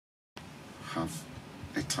have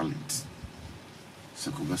a talent.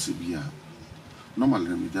 Normally,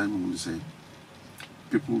 when say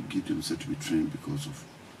people give themselves to be trained because of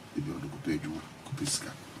maybe the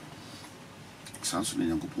Kupiska. Sounds like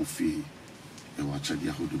young fee, a watcher,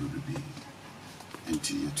 the whole baby, and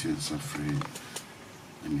your twins are friend,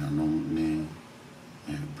 and your known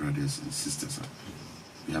brothers and sisters.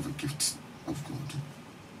 They have a gift of God.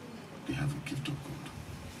 They have a gift of God.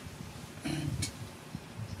 And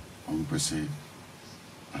on per se,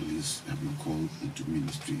 at least have been called into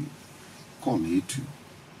ministry. Call me to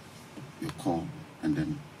your call and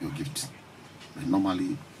then your gift. But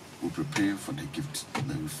normally we prepare for the gift, but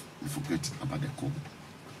we forget about the call.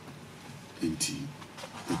 And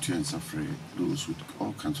the twins are free, those with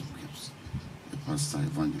all kinds of gifts. A pastor,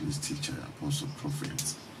 evangelist, teacher, apostle,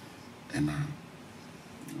 prophet, and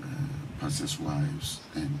pastors' wives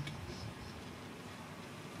and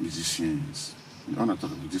musicians. I'm not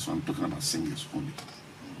talking about this one, I'm talking about singers only.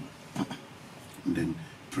 And then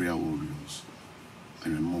prayer warriors,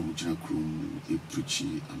 and then Mom Janakrum, a preacher,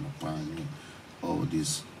 and a pioneer, all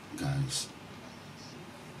these guys.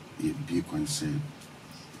 A big one said,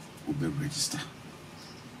 we'll be register.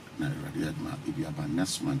 Now, if you about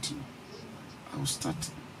next month, I will start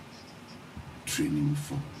training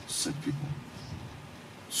for such people.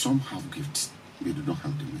 Some have gifts, but they don't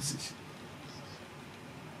have the message.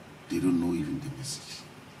 They don't know even the message.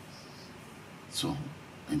 So,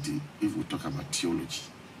 and if we talk about theology,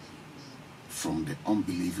 from the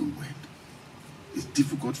unbelieving word, it's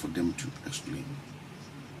difficult for them to explain.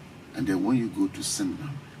 And then when you go to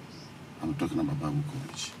seminar, I'm talking about Bible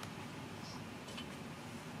college.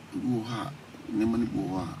 You are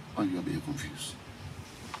very confused.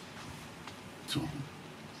 So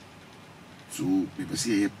people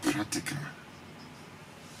say practical.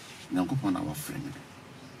 Now go upon our friend.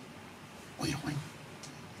 Or your wine.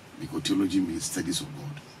 Because theology means studies of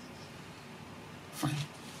God. Fine.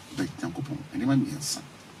 But Yankopon, anyone means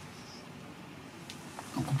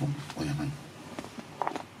Yankopon or your wine.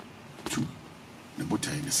 2. The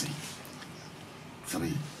butter in the same.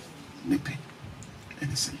 3. Nipe in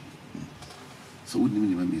the same. So what do you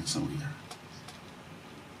mean somewhere?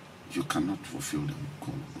 You cannot fulfill the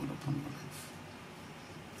call of God upon your life.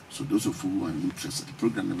 So those of you who are interested, the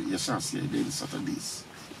program yes, here daily Saturdays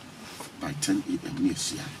by 10 a.m.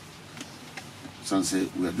 next year. Some say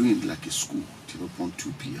we are doing it like a school till upon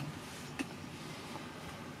 2 p.m.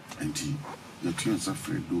 And the students are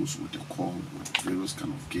afraid those with a call with various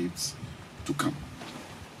kind of gifts to come.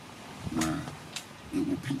 Now they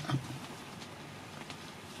open up.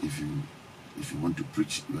 If you want to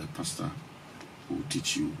preach, you are a pastor who will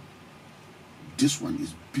teach you. This one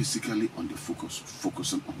is basically on the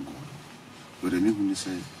focusing on God. But then when you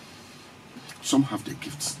say some have the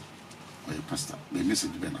gifts, or a pastor, the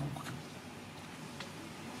message be now work.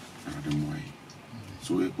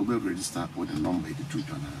 So we will register with the number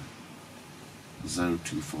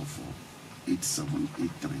 0244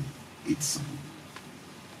 878387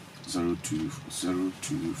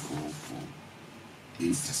 0244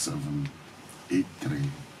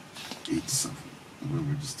 878387. We will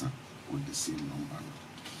register with the same number.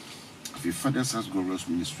 If your father's has glorious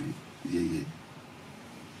ministry,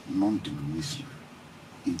 non-denominational,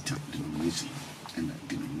 interdenominational, and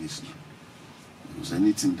denominational. Because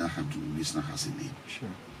anything that has denomination has a name. Sure.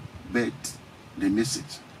 But the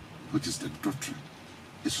message, which is the doctrine,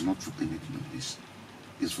 is not for any denomination.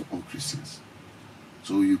 It's for all Christians.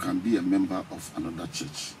 So you can be a member of another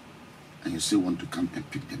church and you still want to come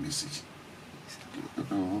and pick the message. We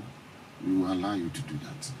will allow you to do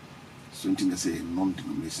that. Something they say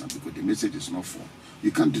non-denominational, because the message is not for.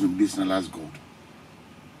 You can't denominationalize God.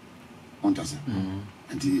 And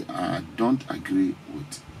I don't agree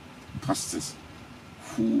with pastors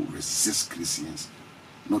who resist Christians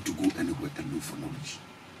not to go anywhere and look for knowledge.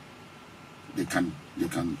 They can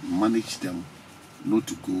manage them not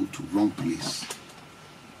to go to wrong place.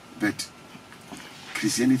 But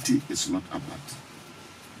Christianity is not about,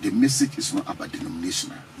 the message is not about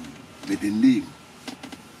denominational, but the name.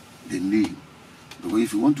 Because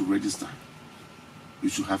if you want to register, you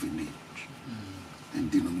should have a name.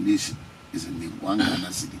 And denomination is a name. One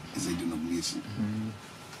Ghana city is a denomination.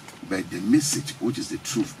 But the message, which is the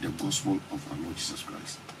truth, the gospel of our Lord Jesus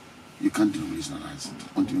Christ, you can't denominationalize it.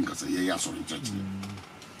 Until you can say, yeah, sorry, church.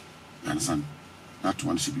 You understand? That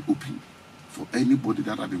one should be open for anybody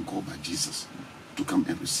that have been called by Jesus to come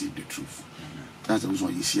and receive the truth. That's the reason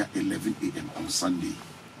why you see at 11 a.m. on Sunday.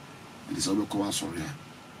 And it's all called sorry.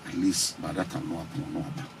 At least by that time, no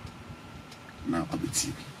upon. Now, I'll be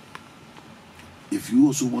TV. If you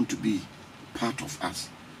also want to be part of us,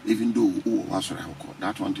 even though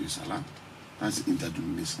that one is allowed, That's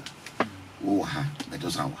interdenominational. Oh, but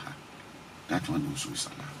doesn't ha. That one also is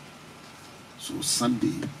allowed. So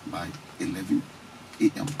Sunday by 11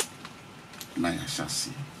 a.m. I shall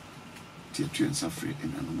see. Theatre and Safari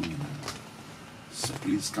and Anomaly. So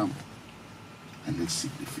please come and let's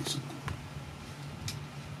seek the face of God.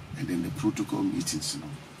 And then the protocol meetings,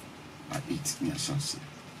 by 8 I shall see.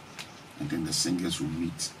 And then the singers will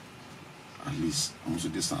meet at least also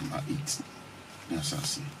this time by 8 I shall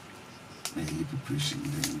see. Then we preparation,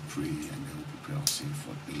 then we pray, and then we prepare ourselves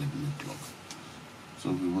for 11 o'clock.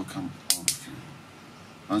 So we welcome all of you.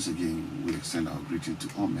 Once again, we extend our greeting to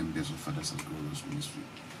all members of Fathers and Brothers Ministry.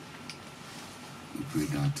 We pray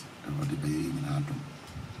that everybody be in Adam.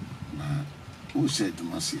 Now, who said to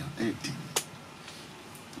Marcia, 18?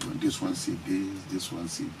 When this one say this one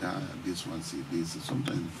say that, this one say this,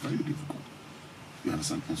 sometimes it's very difficult. You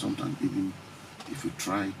understand? And sometimes even if you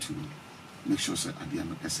try to make sure that at the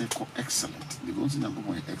end, I say excellent. The God is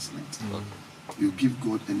excellent. You give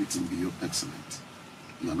God anything beyond excellent,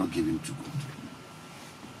 you are not giving to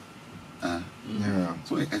God. Yeah.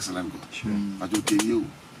 So an excellent God. Sure. But you tell you,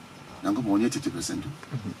 now go on 30%.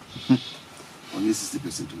 Only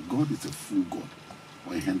 60%. God is a full God,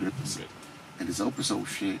 or 100%. And it's our person who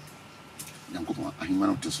share. Now go on a human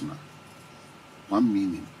of Tesla. One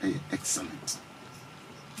meaning, excellent.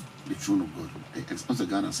 The throne of God. As the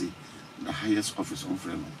Ghana say, the highest office on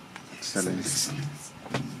friend. Excellence. Excellence.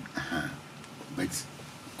 But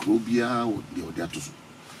Krobia or the Odatus.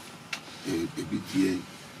 A big year.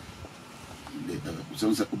 So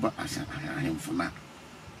I am for now.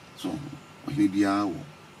 So maybe I will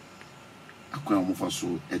acquire for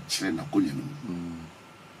so a chain of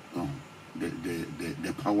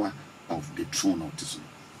the power of the throne of this.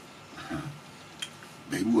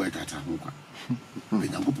 They were at home. The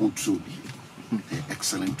young throne, an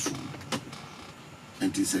excellent throne.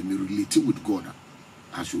 And it is a related with God.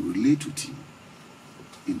 I should relate with him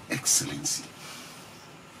in excellency.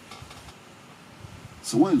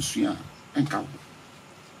 So once you are and cow,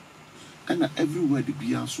 and everywhere the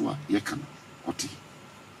beer so you can,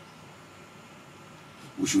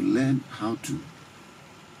 we should learn how to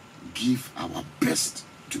give our best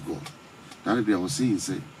to God. That I was saying,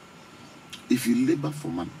 say, if you labor for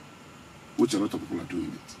money, which a lot of people are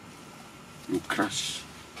doing it, you crash.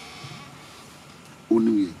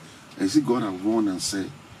 Only I see God have warned and said,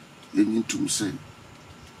 you need to say,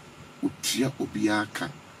 Utria Obiaka,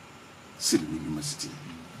 Sydney University.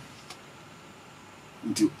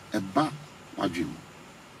 Until a bad wajim.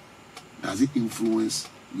 Does it influence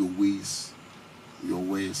your ways, your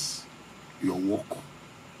walk,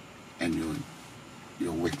 and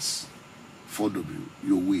your works? 4W,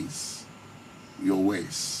 your ways, your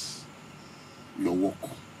walk,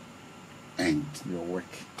 and your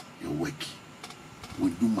work.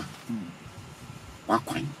 With Duma,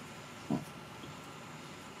 Wakwan,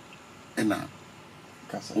 and now,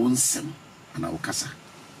 own sem, and our casa,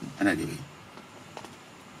 and I did.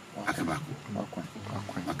 Akabako,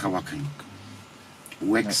 Makawakan,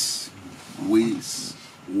 works, ways,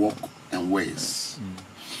 walk, and ways.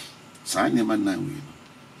 So I never know.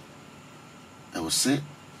 I will say,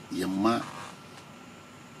 Yama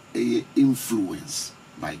a influence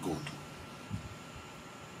by God.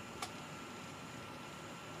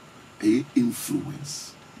 A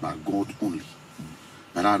influence by God only.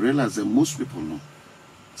 But I realize that most people know.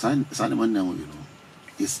 Simon now,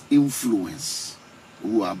 is influence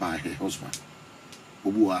who are by her husband,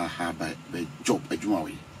 who are her by job a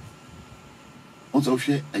Jumawi. Also,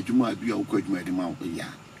 share a Juma be a good my demand.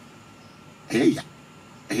 Hey,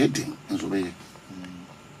 a heading, and so you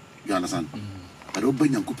understand? I don't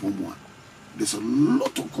bring a couple more. There's a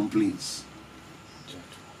lot of complaints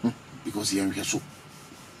because he ain't here so.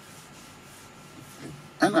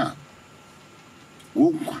 Anna,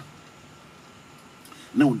 Wonka,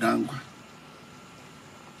 no dangwa.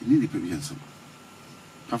 You need to be handsome.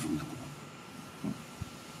 Half from the woman.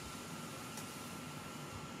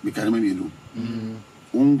 Because I mean, you know,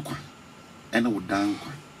 Wonka, and no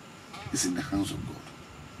dangwa is in the hands of God.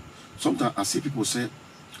 Sometimes I see people say,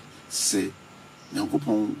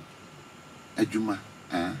 Yankopon, Ejuma,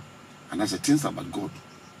 and as a things about God,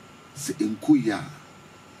 say, Nkuya.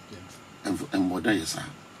 And what I say,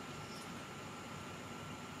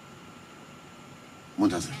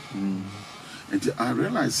 what does it? And I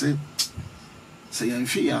realize, say, I'm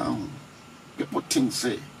fear. People think,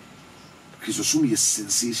 say, Chrisosum is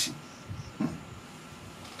sensation.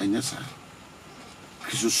 And yes, sir,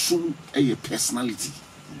 Chrisosum a personality.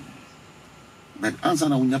 But answer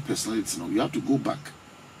now your personality, no, you have to go back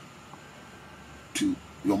to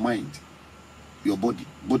your mind, your body,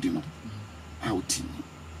 no, how team.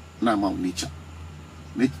 na ma nature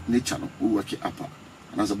nature no we work it up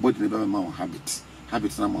and as a body never ma habit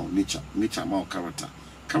na ma nature ma character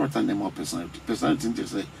na ma personality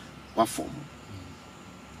just say what form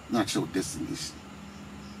natural destination.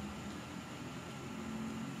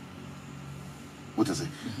 What I say?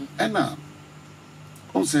 And now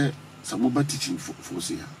on say some mobile teaching for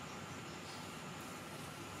here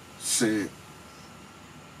say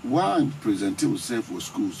one present himself for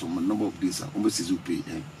schools some a number of days almost is pay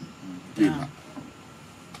back.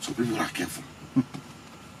 So people are careful.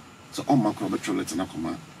 So on my crowd let na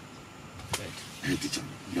come hey teacher,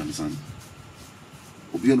 you understand?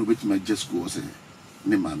 Obi no bet my just school say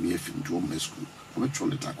ne ma me afim to my school. I'm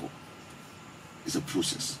let ako. It's a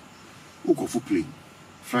process. Who go for plane?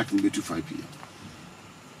 Flight will be to 5 p.m.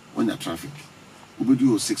 When the traffic, we will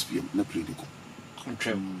do 6 p.m. na plane go.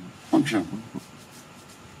 On tram.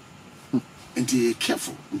 And be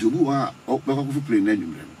careful. Do you are up for plane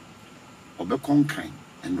anywhere? Or be conquering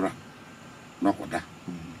and run. Not what that.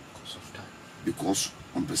 Because of time. Because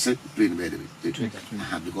on percent plane better.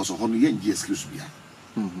 Because of only excuse me.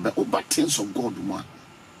 But over things of God more.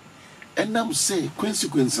 And now say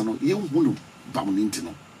consequence no you won't bound into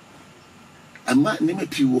no. And my name is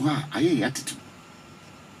Piwa, I attitude.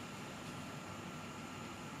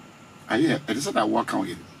 I said I walk out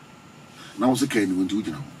here. Now, was a can you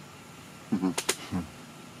do now?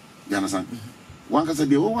 You understand? One can say,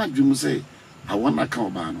 the old one dream say, I want my cow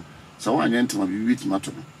ban. So I enter my beauty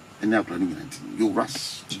matter and now planning it. You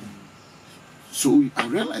rush. So I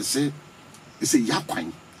realize, say, it's a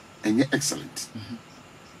yaquine and you're excellent.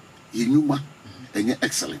 You knew and you're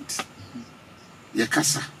excellent. You're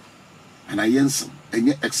casa. And I answer, and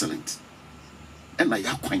you're excellent. And I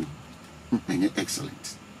acquaint, and you're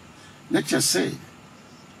excellent. Let's just say,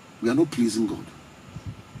 we are not pleasing God.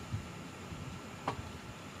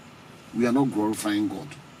 We are not glorifying God.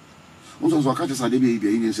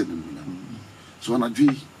 So,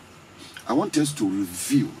 I want us to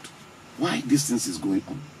reveal why this thing is going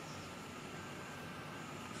on.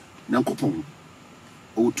 Nankopon,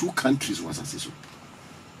 our 2 countries was as so.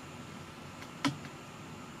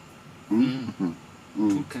 2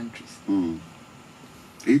 countries.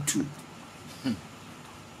 A2.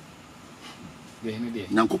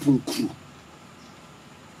 Nankopon crew.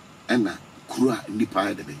 Ena crew nipa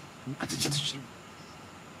ya debe. Atichete.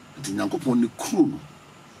 Ati Nankopon ni crew no.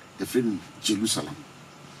 The friend Jerusalem.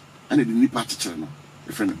 And the nipa atichete no.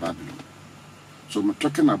 The friend Babylon. So we're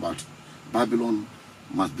talking about Babylon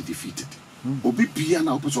must be defeated. Obi bia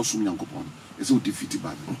na opeso sum Nankopon. It's who defeated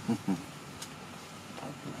Babylon.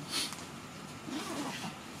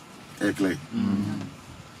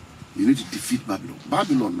 You need to defeat Babylon.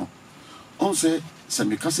 Babylon no. On say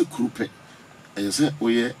Samikase Krupe and say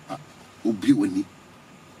oye obi wani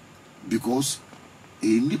because a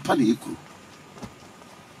nipa na ekru.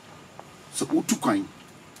 So utukwan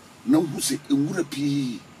na hu se ewura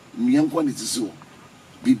pi nyankwa ne tisi ho.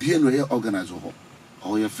 Bibia no ye organize ho.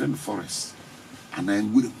 Or your friend forest and I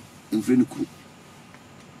would in friend crew.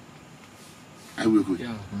 I will go.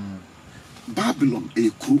 Babylon a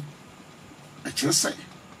crew. I just say,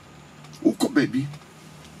 Uko baby,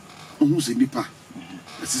 who's a nipa,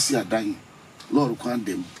 a sissy are dying, Lord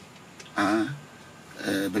Quandem,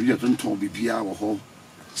 baby, I don't talk be our home,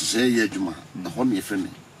 to say, Yajuma, the honey friend,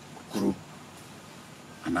 crew,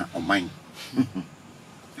 and our mine,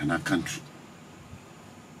 and our country.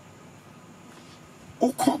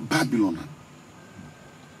 Uko Babylon,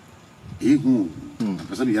 who,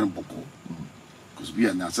 person young Boko, because we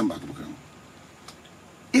are now some back.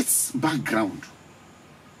 Its background,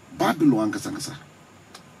 Babylon Kasangasa.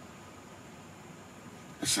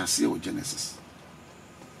 I shall see our Genesis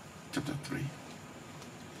chapter 3.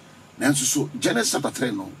 Now, so Genesis chapter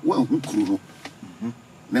 3, no, well, who crew,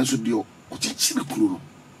 now, so the Ochichi crew,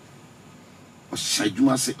 or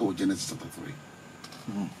Shajuma say, oh, Genesis chapter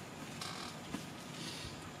 3.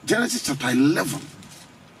 Genesis chapter 11,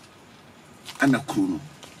 and a crew,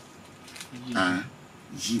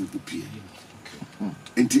 Jim Upie.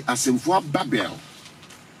 And the Asemfua Babel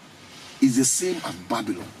is the same as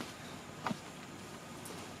Babylon.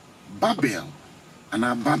 Babel and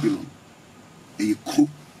our Babylon a crew.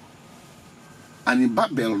 And in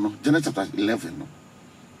Babel, no, Genesis chapter 11, no,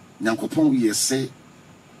 Nyankopon ye say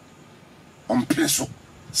on preso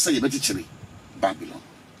say you better Babylon.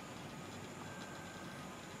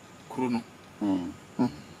 Chrono.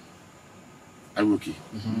 I will key.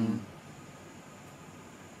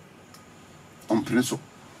 On preso.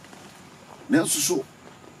 Now so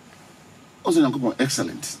also Nyankopon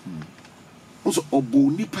excellent. Also obo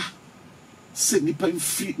nipa se nipa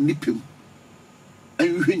mfi nipem. And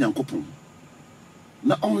you hear Nyankopon.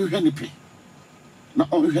 na on hwe pe na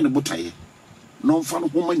on hwe ne botaye na on fa no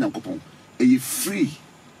ho ma Nyankopɔn e free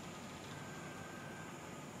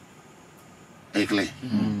ekle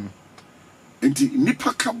enti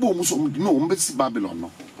nipa ka bo mu so no on be si Babylon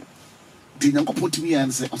no di Nyankopɔn timi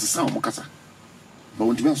yan say osesa o kasa but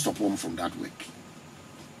won't even stop them from that work.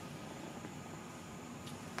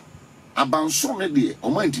 Abanso me de o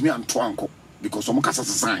man timi anto anko because o kasa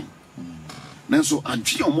sign nanso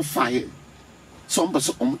adwe o mo fae so on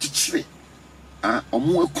beso o mo chichire o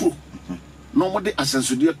mo akuro no mo de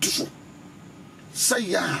asensode to so say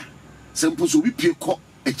ya sempo so bi pie kɔ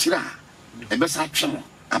akira e be sa twe no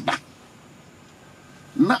aba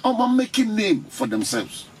na o mo making name for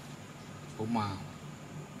themselves.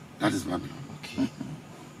 That is Babylon. Okay.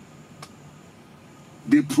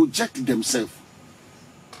 They project themselves.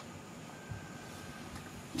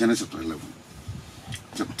 Genesis chapter 11.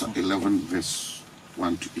 Chapter 11, verse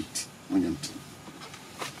 1 to 8.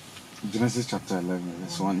 Genesis chapter 11,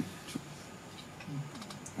 verse 1 to...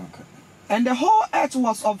 Okay. And the whole earth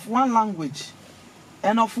was of one language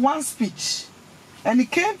and of one speech. And it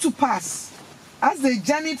came to pass, as they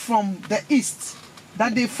journeyed from the east,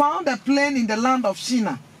 that they found a plain in the land of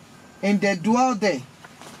Shinar, and they dwelt there.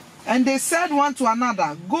 And they said one to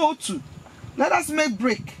another, Go to, let us make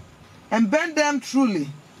brick, and bend them truly.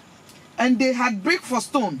 And they had brick for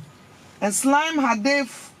stone, and slime had they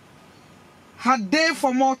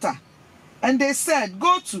for mortar. And they said,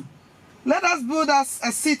 Go to, let us build us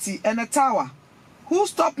a city and a tower,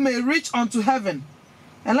 whose top may reach unto heaven,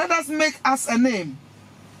 and let us make us a name,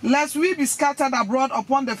 lest we be scattered abroad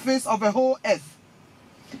upon the face of the whole earth.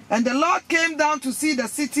 And the Lord came down to see the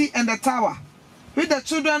city and the tower, which the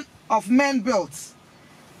children of men built.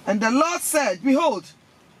 And the Lord said, Behold,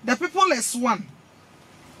 the people is one,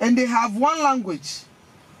 and they have one language.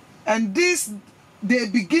 And this they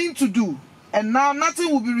begin to do, and now nothing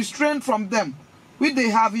will be restrained from them, which they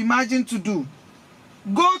have imagined to do.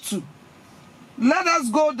 Go to, let us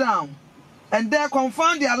go down, and there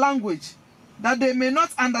confound their language, that they may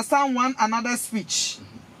not understand one another's speech.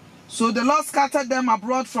 So the Lord scattered them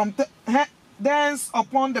abroad from thence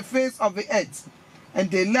upon the face of the earth, and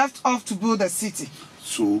they left off to build a city.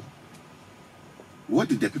 So, what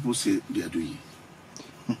did the people say they are doing?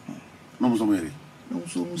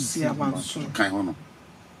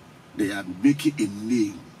 They are making a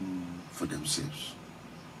name for themselves.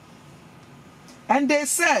 And they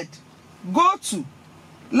said, Go to,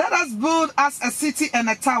 let us build us a city and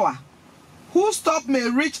a tower, whose top may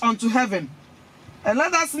reach unto heaven, and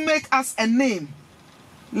let us make us a name,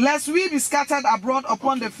 lest we be scattered abroad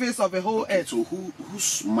upon the face of the whole earth. So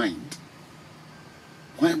whose mind?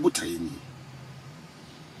 Why butayini?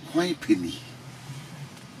 Why penny?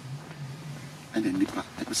 And then nipa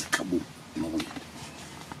epese kabo no way.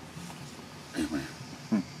 Amen.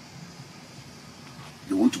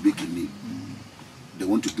 They want to make a name. They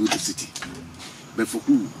want to build a city. But for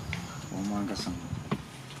who?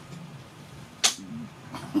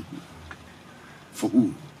 For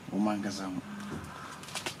who? Why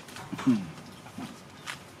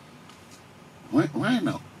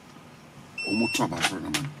now?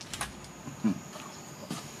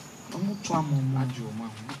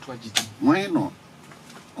 Why not?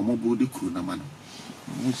 Omobodi Kunamano.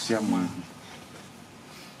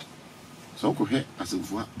 So go ahead as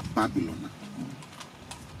if Babylon.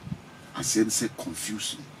 I said say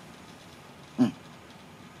confusion.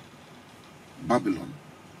 Babylon,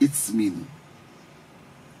 its meaning.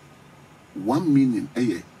 One meaning,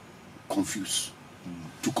 confuse,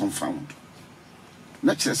 to confound.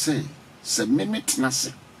 Nature say mimit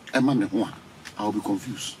nase, I will be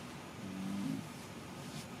confused.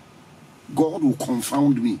 God will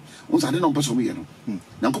confound me. Once I didn't know person me,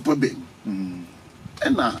 Nanko Pebe. And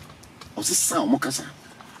now, I was sound Mokasa.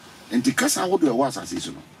 And the Casa what do was as is.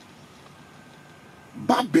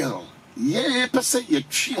 Babel, ye per se, ye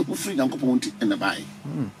tree who free Nanko Ponti and the buy.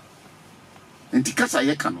 And the Casa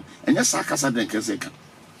Yekano, and yes, Sakasa then Kaseka.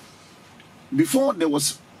 Before there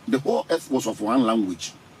was the whole earth was of one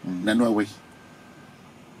language, no way.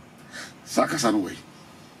 Sakasa no way.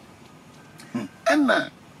 And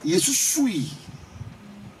Yesu sui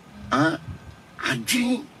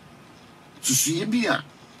adwin susuye bia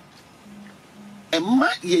emma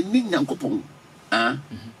ye ni Nyankopon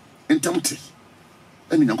entamte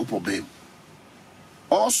eni Nyankopon be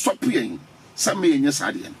all stop yen some ye nya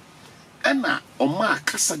sade en na oma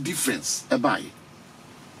kasa difference e bae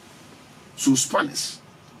so Spanish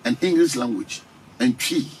and English language and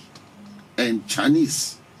Twi and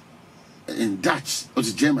Chinese and Dutch or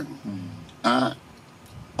German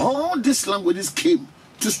all these languages came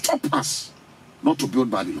to stop us not to build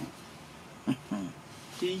Babylon.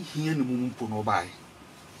 Here no mumpo no buy.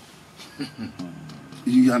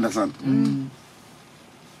 You understand?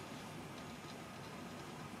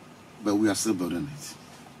 But we are still building it.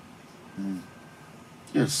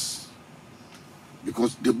 Yes.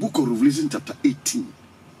 Because the book of Revelation chapter 18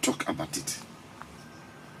 talk about it.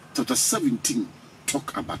 Chapter 17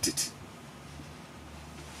 talk about it.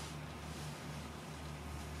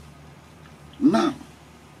 Now,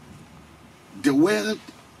 the word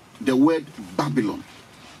Babylon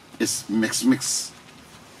is mix.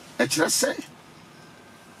 Actually say,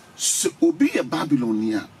 so obi a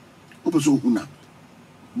Babylonia, obeso huna,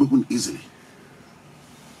 behun easily.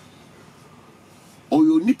 Or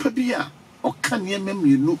you nipa biya, or can ye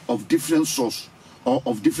mem of different source or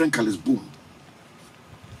of different colors, boom.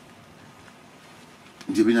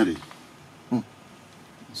 Jebinari.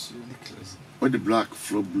 What the black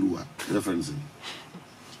flow blue reference?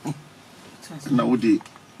 Now what the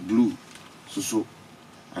blue so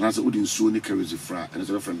and as would in so ni carries the fra and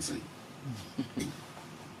it's a reference.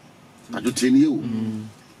 I do 10 years.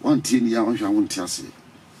 1 10 years I won't tell you.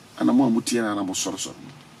 And I'm more mutia and I'm sorry.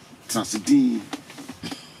 Transidin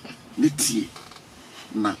Niti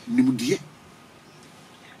na nimudie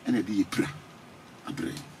and a de pra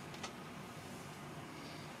abre.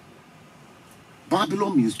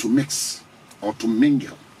 Babylon means to mix or to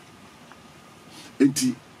mingle.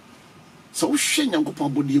 Enti so she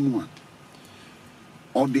nyankopon body mu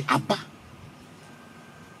or the aba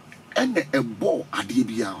and the ebo ade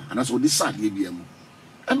bia and so this ade bia mu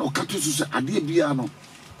and o kato so ade bia no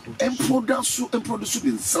en produce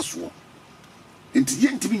the nsaso enti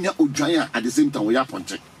yentimi nya odwan at the same time we are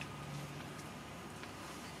ponche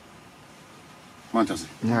mantase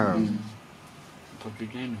Yeah.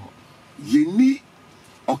 Yeni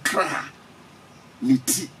okra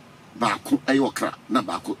niti baako ayo okra na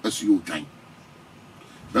baako asu yo dwan.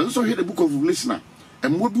 But also hear the book of Revelation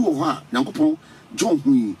and mo bi wo ho a Nyankopon John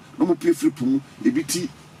hui no mo pie free pum ebiti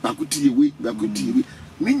baako ti yewe baako ti yewe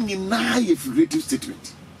ni nyina ye figurative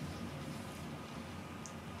statement.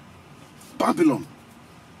 Babylon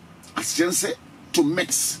as you say to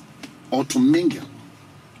mix or to mingle.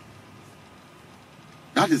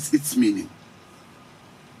 That is its meaning.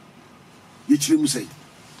 Yichirimu say,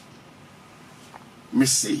 me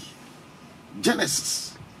say,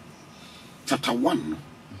 Genesis chapter 1.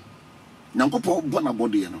 Nyankopon bona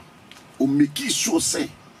body no. O make sure say,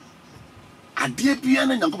 adie bia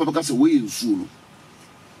na Nyankopon ka say we nsu no.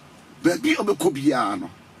 Baby obeko bia no.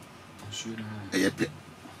 Eyepe.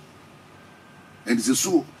 And it's a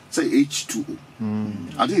so say H2O.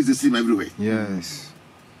 I think it's the same everywhere. Yes.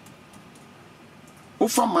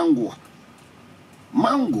 Ofa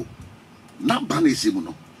mango na banese mu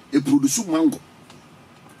no e produce mango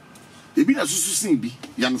e bi na susu sin bi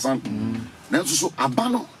you understand na susu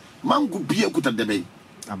abano mango bi ekuta debe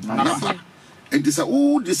abana and this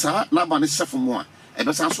all this na ba ne chef mu a e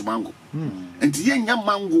be sa so mango and ye nya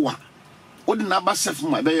mango a o di na ba chef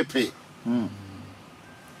mu a be ye pe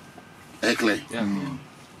clear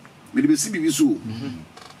me be si bi so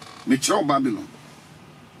me chiro Babylon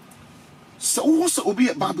so wo so obi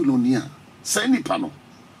e Babylonia say nipa no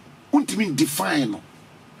untimi define no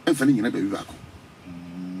enfa ni nyina ba bi baako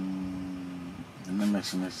na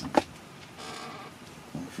mess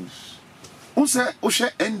on say o hwe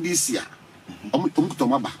NDC a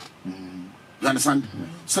omkutomaba you understand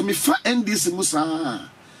so me fa NDC musa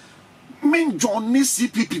men John ni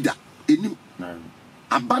CPP da enim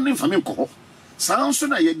abane fa me nko saa nso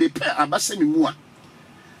na ye de pe abase me mu a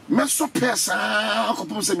me so pe saa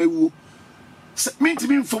akopom se mewu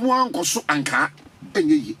mentimi mfomu ankoso anka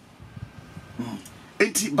enyeyi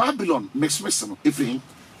enti Babylon makes no everything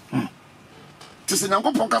tese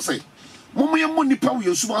Nyankopon ka say momoye mo nipa wo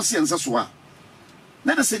yesu ase ense so a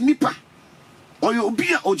na de se nipa oyo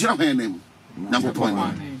obi a ogira hwanem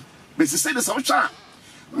Nyankopon be se say de so cha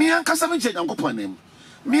me ankasa me je Nyankopon nem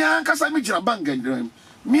me ankasa me gira banga ndrem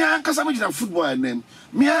me ankasa me gira football nem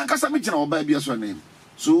me ankasa me gira oba bia so nem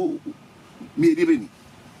so me edi beni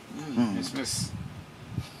Yes.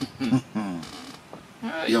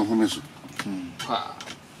 ya homeso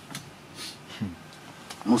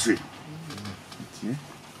Mose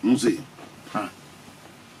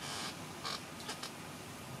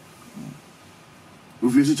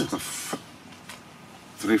Revelation chapter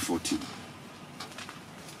 3:14.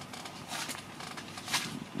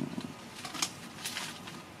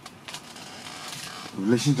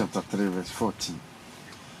 Revelation chapter 3 verse 14.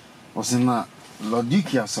 Osina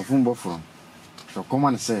Lodikia safumbo from. So come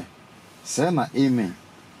and say na amen.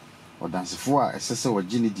 Odansefo a esese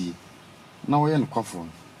wagye di na wo ye nkwafo.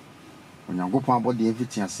 Onyankopon abode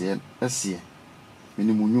everything ase ese.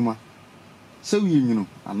 Menimu nyuma sɛ woyɛ nwunu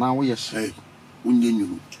anaa woyɛ hye Hey, unye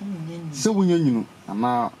nyunu. sɛ wonyɛ nwunu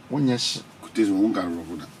anaa wonyɛ hye Kutezi unga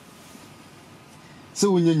rohoda. sɛ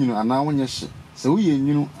wonyɛ nwunu anaa wonyɛ hye sɛ woyɛ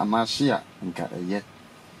nwunu anaa hye a nka ɛyɛ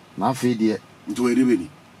na afei deɛ Nto erebeni.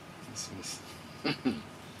 Yes.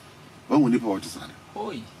 Wangu nipa watu sana.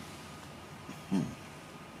 Oi.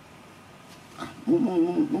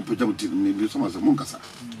 Mun pejam ni soma se mun kasa.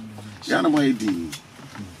 Ya na mo edi.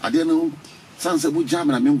 Ade no sanse bu jam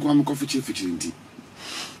na me nko am ko fichi nti.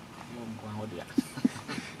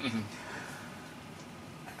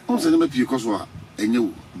 On se na pie koso a enye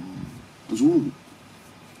wo. Nso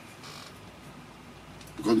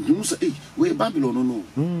because you say hey, we Babylon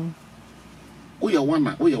no. We are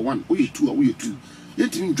one, we are one, we are two, we are two.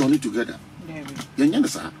 Yet you join it together. You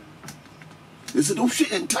say. They said, don't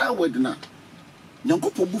share entire word now.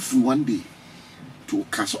 Nyankopo bufu one day to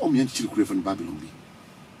cast all men children from Babylon.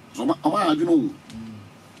 So I don't know.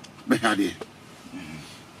 Behade.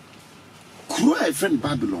 Cruel friend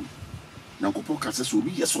Babylon. Nyankopo cast so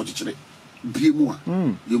be yes what it is. Be more.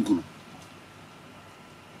 Yunkuno.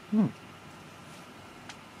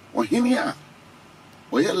 Or him here.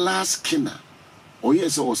 Or your last kinda. Or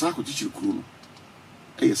yes, or Sako teacher Kuno.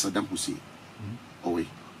 Yes, Saddam Hussein. Away.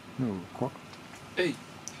 no kɔ Hey.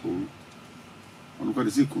 Oh. I'm going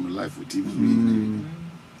to say, come life with TV.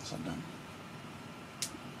 Saddam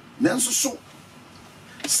Nanso so.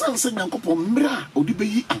 Sanse Nyankopo mra odi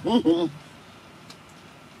beyi ahonhom.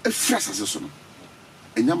 Efras aseso no.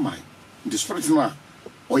 Enya mai. The spirit no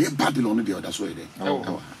or ye Babylon the other way there.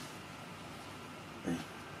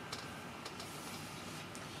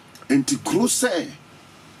 Enti kro say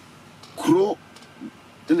kro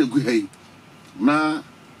ene gu hey na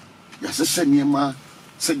ya sese niema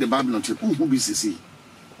say the Babylon te who be sisi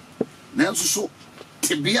nanso so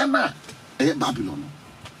tebia na e Babylon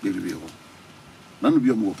be ho na no bi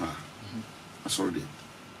omo pa sorry there.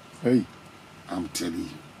 hey I'm telling you.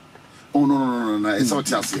 Oh no, it's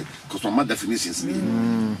what I say because my definitions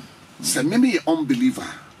say maybe an unbeliever,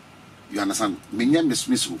 you understand me name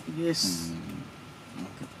dismissal. Yes.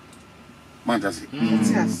 Man does it.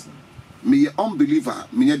 Yes. Me unbeliever,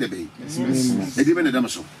 me near the bay. Yes. E even the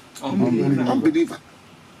damaso. Unbeliever.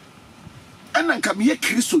 And then come here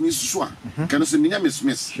Christo is so. Can I say me name is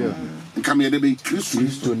Smith? sure And come here the bay Christo.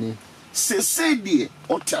 Kristo ni Say dear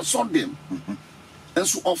or tell some them. And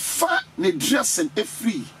so offer ne dress and a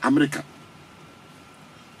free America.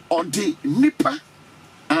 Or the nipa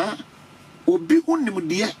obi hunim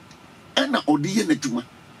de ena odi ye natuma.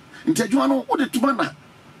 Nti adwuma no odi tuma na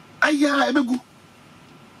aya ebegu.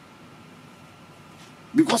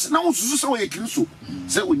 Because now susu say we Kristo,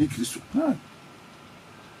 say we ni Kristo.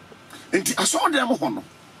 Nti aso dem ho no.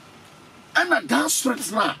 Ena that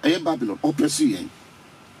spirit na e Babylon oppress yen.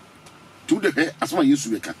 To the asma Yesu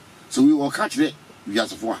beka. So we will catch the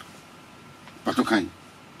Yasafwa. Patokan.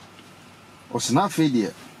 ɔsena afei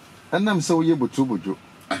deɛ ɛnam sɛ woyɛ botobojo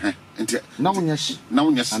Nti na wonyɛ hye now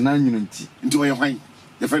yes. anaa nwunu nti Into your wine.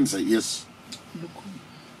 Your friend say yes.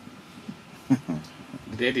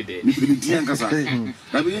 Daddy. Me feel the ankasa.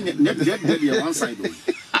 Na be net one side.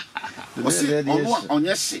 O say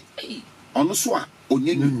onye se. Ono so a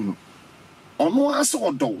onye nwunu. Ono ase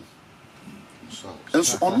odo.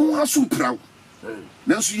 Enso ono aso prawo.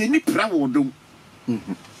 Nanso ye ni prawo odo.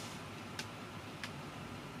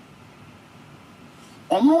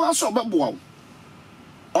 Ono aso obeboa.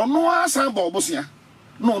 Ono asa ba obosia.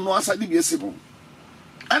 No ono asa di biese bo.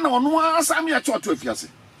 Ana ono asa me acho ato afiase.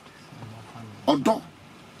 Odo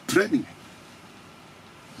training.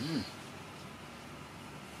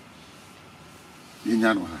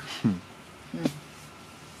 Yenyano ha.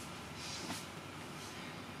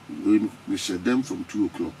 We shut them from 2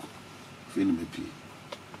 o'clock. Fini me pay.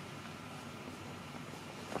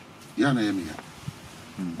 Yana yemi ya.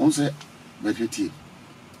 On say me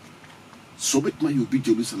so bet my you be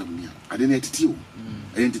Jerusalem near. I didn't entity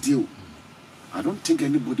you. I don't think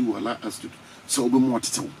anybody will allow us to so be more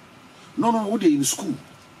to tell. No, what they in school.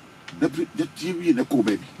 That TV in the co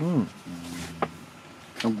baby.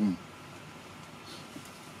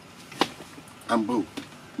 I'm both.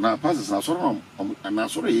 Now passes now sorrow and now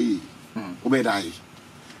sorry obey die.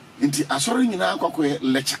 Inti asori nyina akwakoye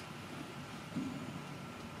lecture.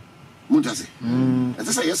 Muntase. And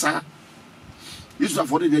say yes sir. This is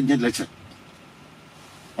for the lecture.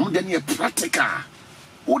 Then you practical.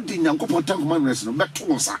 What the Yankopon tank manners no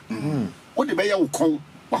beto sa. What the beya wo kon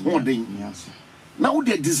wa ho den. Now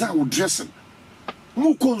the design wo dressing.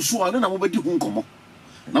 Mu konsu anu na mo bedi hu nkomo.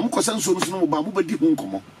 Na mo kosanso no mo ba mo bedi hu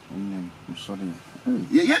nkomo. I'm sorry.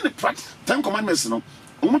 Yeah, the Ten Commandments, no.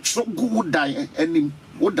 Much so good dying, and him,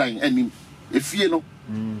 would dying, and him. If you know,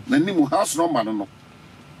 na nimu house number no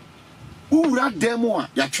ura demo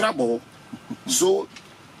ya trouble. So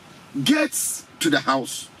gets to the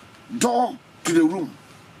house, door to the room.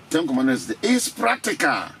 Ten Commandments is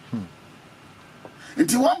practical.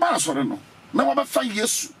 Nti wa ba asore no na wa ba fa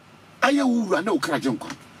Yesu aye ura na okra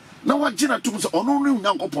jenkwa na wa gina tum se ono no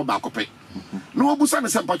nyankopɔ ba akɔpɛ na wa busa ne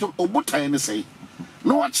se mpacho obotae ne sei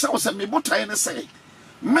na wa kyerɛ wo se me botae ne sei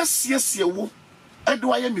mesiesie wo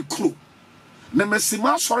edo aye me kuro na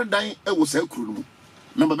mesima asore dan e wo sa kuro no mu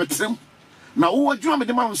na ba betrem na wo adwuma me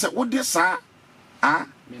de ma wo se wo de saa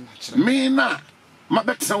me na ma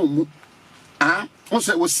betrem wo mu wo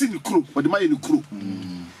se wo si ne kuro wo de ma ye ne kuro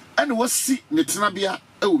and was see the Tinabia,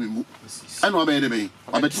 and obey the bay.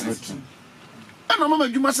 And a mama,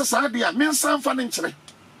 you must say, mean some fun in Chile.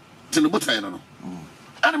 Tinabutano.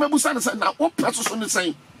 And my Busan said, now, what person the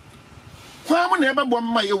same? Why would never want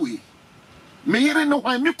my way? May you know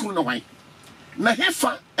why you couldn't know why.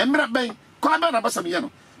 Nahefa, Emra Bay, Quabana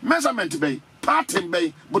Basamiano, Measurement Bay, Parting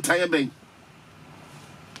Bay, Butaya Bay.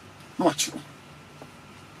 Watch you.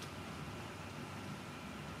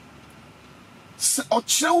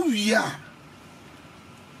 Ochawia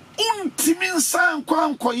untimin san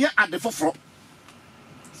kwa ye ade foforo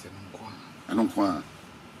anon kwa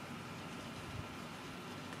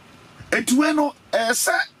etuwe no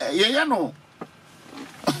ese ye no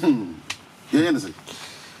ye no se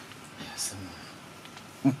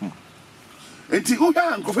enti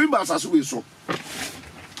uya nkofo ba asaso we so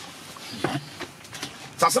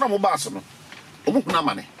sasana mo ba aso no omuhuna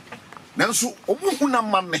mane nanso omuhuna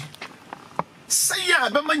mane say ya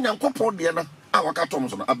be ma nyankopɔ de na a wakatom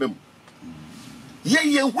so no abem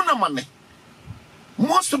ye huna mane.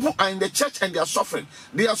 Most people are in the church and they are suffering.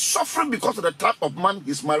 They are suffering because of the type of man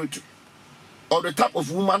he's married to, or the type of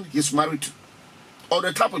woman he's married to, or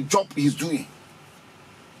the type of job he's doing.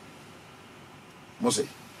 Mose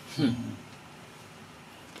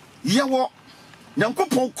ye wo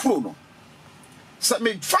nyankopɔ kro no sa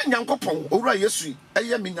me fa nyankopɔ owura Yesu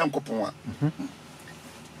eye me nyankopɔ a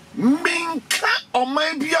minka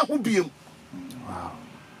oman bia ho biem. Wow.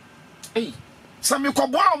 Hey, sami ko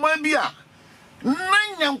bo oman bia na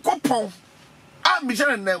nyankopon a mi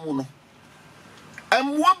jere na mu no.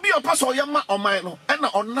 Emwo bi opaso ye ma oman no e na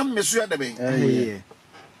onam mesu ya de ben. Hey.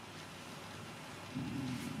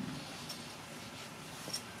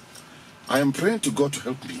 I am praying to God to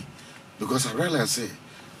help me because I realize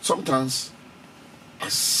sometimes I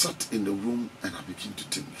sat in the room and I begin to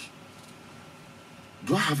think,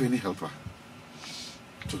 do I have any helper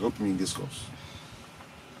to help me in this cause?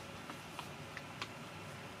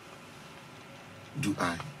 Do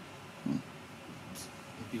I?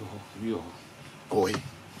 Oh,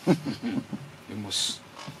 you must.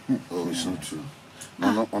 Oh, it's not true.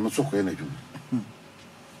 No, I'm not so good.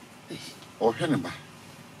 Oh, Hannibal.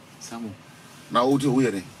 Now, what do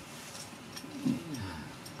you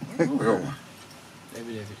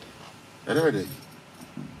every day.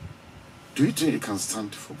 Do you think you can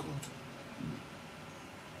stand for God?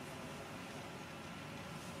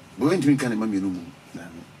 We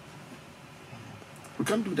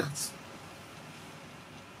can't do that.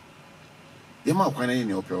 You might find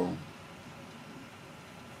any of your own.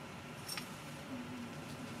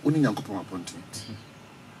 Only Yankopon appointment.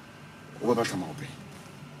 Over time, I'll be.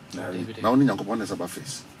 Now, only Yankopon is about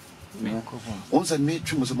face. Once I made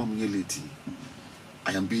two lady,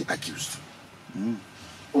 I am being accused.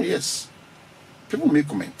 Oh, yes. People make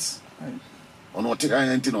comments. On what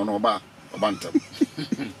I ain't on Oba or Bantam.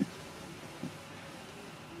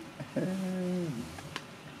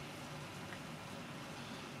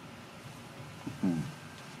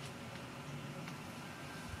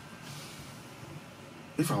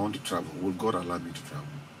 If I want to travel, will God allow me to travel?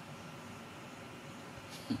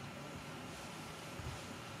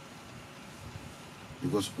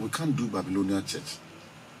 Because we can't do Babylonian church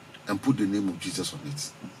and put the name of Jesus on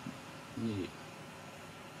it. Yeah.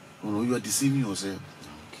 Oh no, you are deceiving yourself.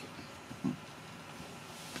 Okay.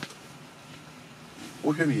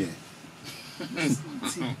 Oh, hear me here.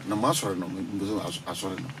 No, I'm sorry, no, I'm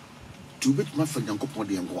sorry, no. To bet my friend Yankopon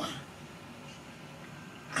de Angwa.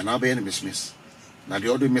 And I'll be any miss. Now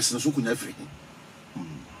the other messengers who couldn't everything.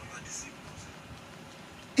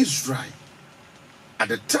 Israel, at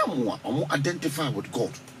the time one identified with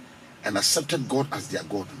God and accepted God as their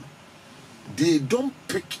God, they don't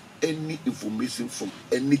pick any information from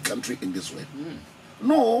any country in this world.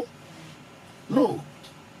 No.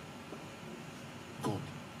 God.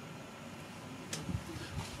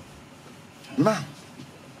 Now,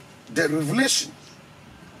 the revelation,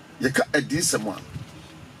 you can't add this someone.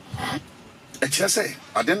 I just say,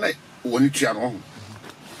 I didn't like when you are wrong.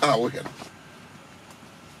 Ah, okay.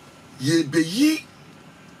 ye beyi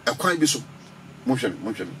a kwan bi so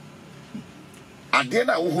mohwɛ ade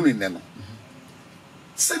na wo hu ne no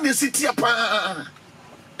se ne sitia pa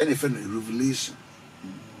and if a revelation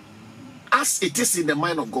as it is in the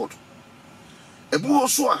mind of God ebu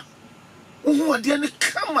oso a wo hu ade ne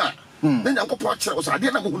kama na nyankopɔ akyerɛ wo so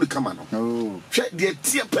ade na wo hu ne kama no hwɛ de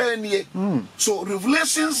tie pa nie so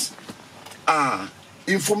revelations are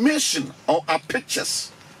information or are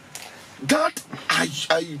pictures that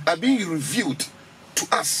are being revealed to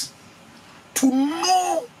us to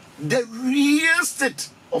know the real state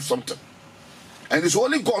of something. And it's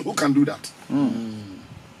only God who can do that.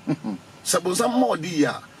 Suppose I'm more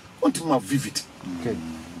dear, want to have vivid. Okay.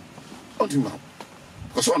 Want to know.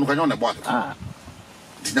 Because one can on about it.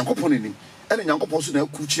 The Yankopon and the Yankopon now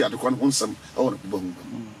Kuchi at the one on some or boom.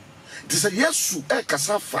 It is a yes to a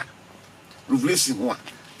Casafa Revelation one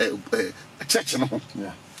a church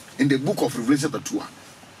in the book of Revelation the two.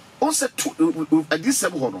 Also, at this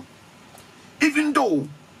same even though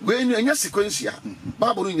when you're in your sequence,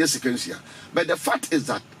 Bible in your sequence, but the fact is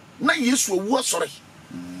that na Yesu was sorry.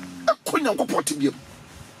 A queen go portibium.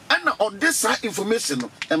 And on this side information,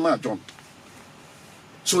 Emma John.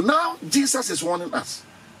 So now Jesus is warning us,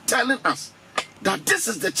 telling us that this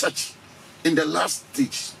is the church in the last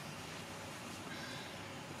stage.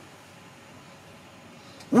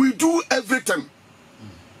 We do everything.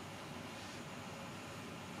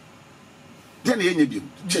 Then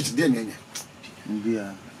church then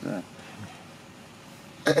Yeah.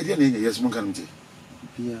 yes, Munkanti.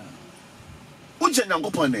 Yeah. Uja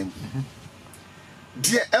Yankopon name.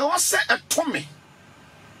 Dear Elsa at Tommy.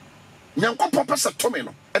 Yankopon pass a Tommy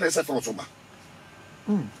no, and I said for Soba.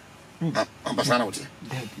 Ambassador.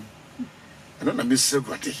 I don't know, Miss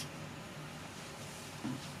Grati.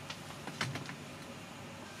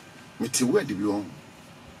 Where did you own?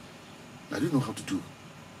 I don't know how to do.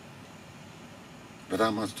 But I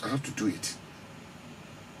have to do it.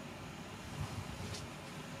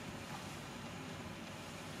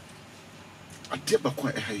 I dare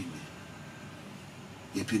quite a high.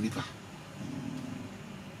 Ye penipa.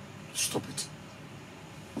 Stop it.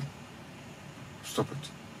 Stop it.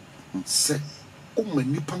 Say, oh, my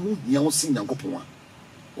nipa who yaw sing Yankopon.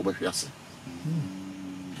 Over here, say.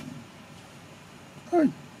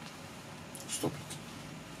 Stop it.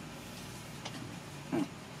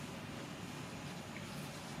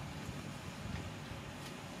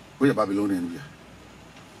 We are Babylonian here.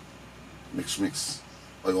 Mix.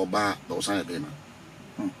 Or your bar, those are a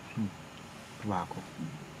Tobacco.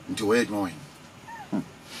 into where going.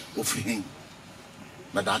 Of him.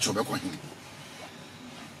 But that's your back on him.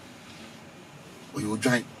 Or you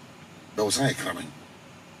join those are coming.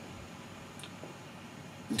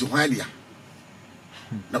 Into Hilia.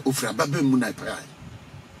 Now, offer a baby moon I pray.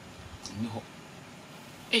 No.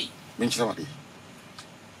 Hey. Mention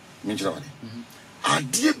a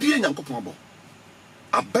dear be a Yankopon.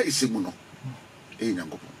 A base muno. A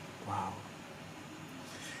Yankopon. Wow.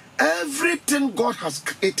 Everything God has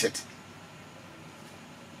created,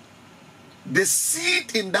 the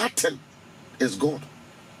seed in that thing is God.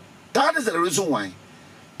 That is the reason why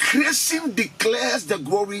creation declares the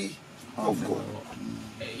glory of God.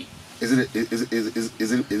 Hey. Is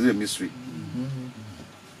it a mystery?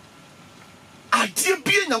 A dear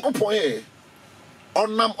be a Yankopon.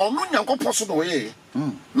 Onam onu Nyankopon so no ye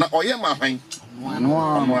na oye ma hwan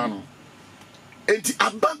no enti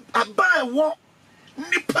aba ewo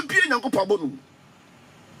nipa bi Nyankopon abonu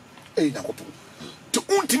Nyankopon to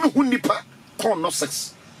untimi hu nipa kon no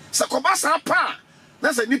sex sakoba sa pa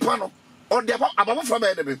na sa nipa no or the ababo from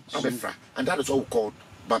abefra and that is what we call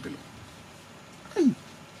Babylon.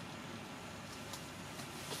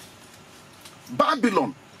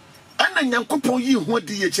 Babylon ana Nyankopon yi hu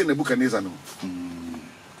adi ye che Nebukadnezar no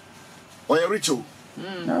or a ritual.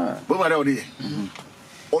 Or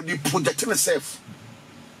the projecting itself.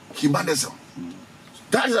 Humanism.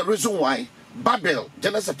 That is the reason why Babel,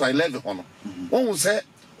 Genesis chapter 11, one will say,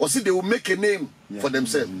 or see, they will make a name for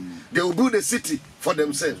themselves. They will build a city for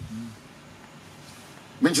themselves.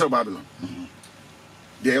 Mention Babylon.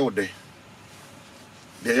 They are all there.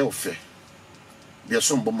 They are all fair. They are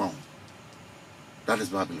some bomb. That is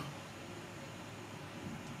Babylon.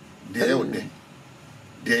 They are all there.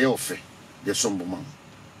 They are all fair. They are some bomb.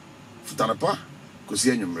 Futanapa,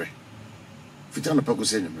 Kusi Enyumre. Futanapa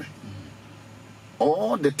Kusi Enyumre.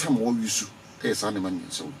 All the time, Owusu, they are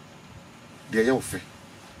Saniman. So they are all fair.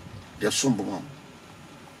 They are some bomb.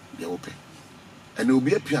 They are open. And they will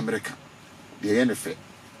be a P America. They are fair.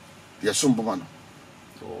 They are some bomb.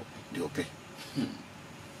 They are open.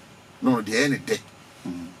 No, they are any day.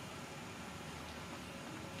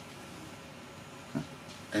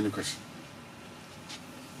 Any question?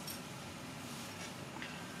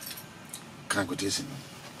 Can I go to you?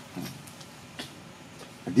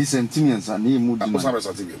 This sentiment and he moved. I'm sorry,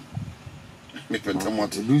 make me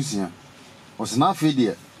Lucia was not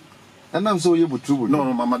feed and I'm so able to.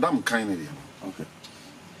 No, my madam kindly. Okay.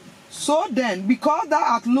 So then, because thou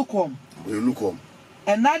art lukewarm, You look home.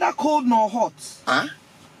 and neither cold nor hot, Huh?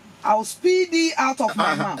 I will speed thee out of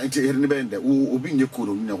my mouth. And to hear the band that will be in your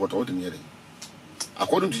cool, what ordinary.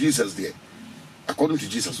 According to Jesus, dear. According to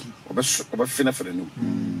Jesus, about finna for the new.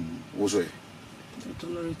 Was way.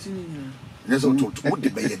 There's all told what the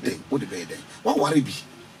bay a day, what the bay a day. What worry be?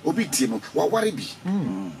 Obi Timo, what worry be?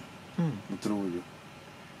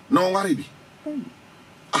 No worry be.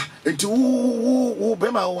 Ah, and who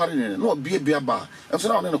be my worry, no be a bar, and so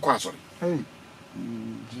now in a quasar.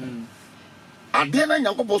 I dare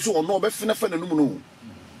not go so or no be finna for the new.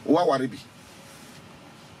 What worry be?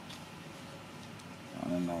 I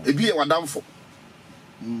don't know. It be a down for.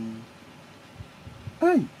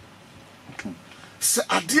 Hey. Say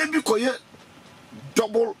I dare be quiet.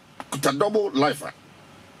 Double life.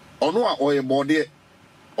 Ono or a body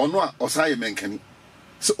ono or say menkani.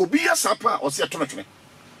 So obiya sapa or say tonatone.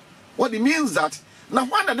 What it means that now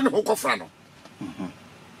one I didn't hook frano.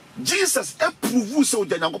 Jesus approve so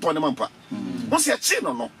the Yankopon Mampa. Once you chin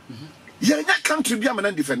or no. Ye country be a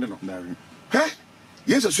man defending no. Hey?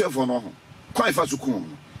 Yes, a chef for no. Quite fast to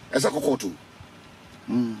come. As a cocotu.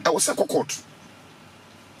 I was a cocotu.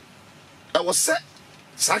 I was set.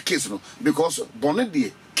 Case no because bonnet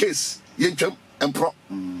the case yentwam empro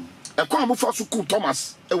e kwa mo fa so ku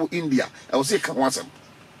Thomas e wo India e wo say kan wasam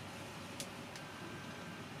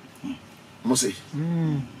mo say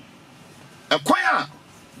e kwa ya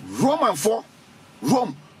Roman for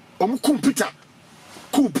Rome omu Peter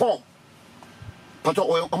ku Paul pato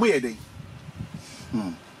omo ye den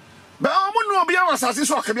ba omo no obi awasase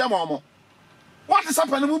so akabia ma omo what is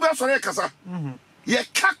happening mu be so re kasa ye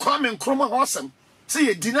ka kwa men kroma hosam. See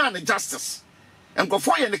you deny the justice. And go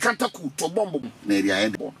for you in the Kantaku to bomb na area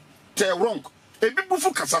end. Tell wrong. A big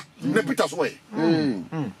bufu kasa, na Peter's way.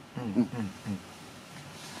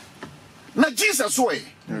 Na Jesus way.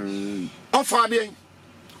 O Fabian,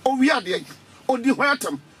 o Wiade, o di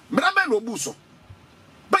Huatam, Mraben Obuso.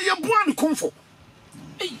 But you're born comfort.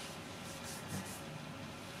 Hey.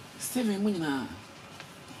 Seven Munina.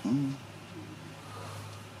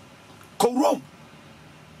 Go Rome.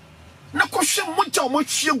 Na kwhye moja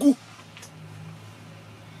omochiegu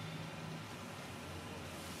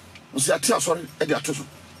Osi ati asori e de atoso.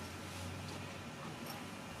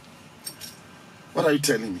 What are you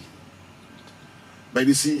telling me? But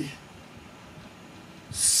you see,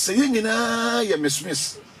 saying na ya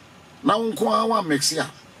mesmes na unko awa mexia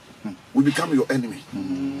will become your enemy.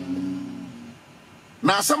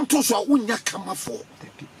 Na asam to so unya kama for.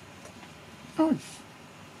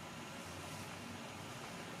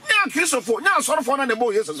 Christopher, now sorry for the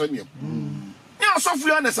boy, yes, as I knew. Now,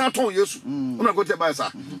 Sophia and I told you, I'm not going to buy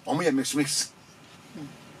sa, or me a mix.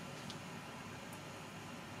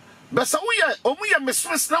 But so we are, or we are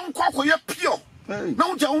mistress now, quack, you're pure.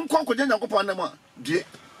 No, John Quack, then I'll go upon them, dear.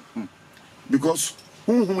 Because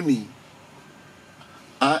who need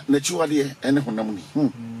naturally and Honamuni.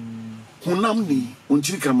 Honamni, on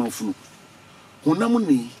Chilicaman,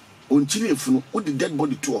 Honamuni, on Chili, what the dead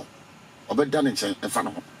body tour, or bed done in front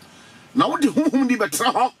of him. Now the whom be better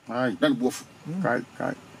than wolf. Kai.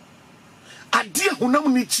 A dear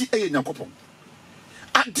Hunamunichi a Yankopon.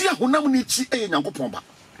 A dear Hunamunichi a Yankopomba.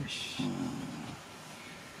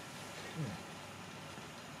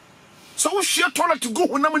 So she told her to go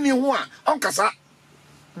Hunamuni one, Uncasa.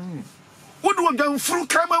 What do we go through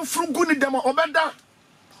Kaman through Gunidama or Benda?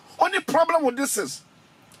 Only problem with this is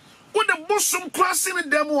what the Muslim class in the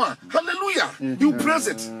demo. Hallelujah. You praise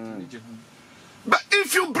it. But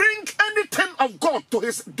if you bring anything of God to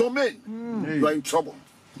his domain, you are in trouble.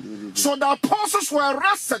 So the apostles were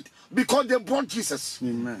arrested because they brought Jesus.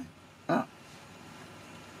 Amen.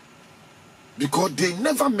 Because they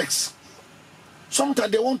never mix.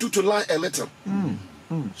 Sometimes they want you to lie a little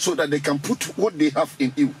so that they can put what they have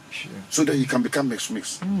in you so that you can become mix.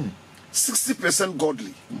 60%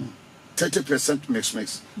 godly, 30%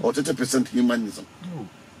 mix, or 30% humanism.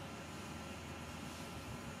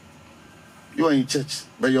 You are in church,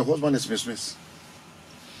 but your husband is miss.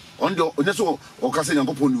 On the so or Cassin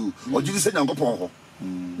Yankopon you, or Jesus said Yankopon.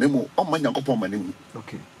 Nemo, on my Yankopon, my name.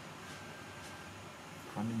 Okay.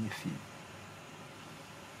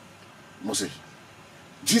 Mose.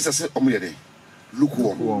 Jesus said, Omiyade,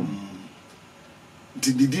 lukewarm.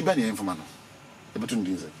 Did the Dibani informano? The between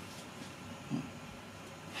these.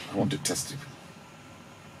 I want to test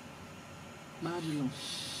you. Babylon.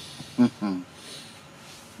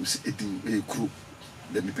 We say Edin, a crew,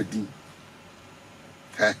 let me pedin.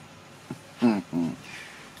 Hey.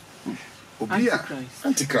 Obia,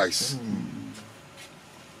 Antichrist.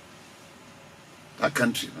 That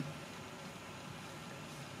country.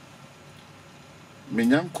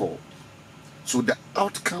 Menyanko. So the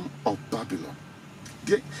outcome of Babylon.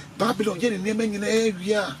 Babylon, yeah, the name in the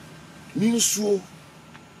area. Ninsuo,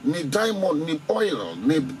 ni diamond, ni oil,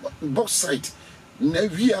 ni bauxite, ni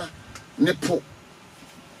via, ni po,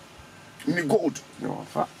 ni gold,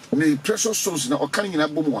 ni precious stones na okani na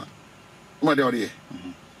bomwa. Uma de ore.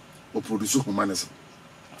 O produce humanism.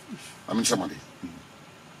 Amin chamade.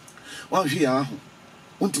 One here ahu.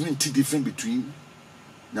 Untimi nti different between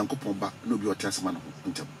Nyankopon ba no bi ote asema no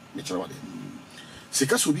ntem. Me chere wade.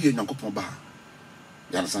 Sika so bi ye Nyankopon ba.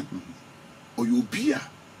 You understand? Oyobi a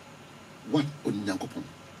one on Nyankopon.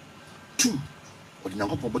 Two on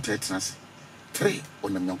Nyankopon bote etenase. Three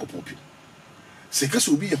on Nyankopon pi. Sika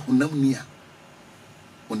so bi ye honam ni a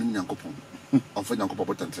onim Nyankopon. Onfa Nyankopon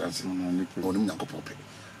bote etenase. Onim Nyankopon pi.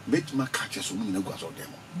 Bet ma catch so mu na gu aso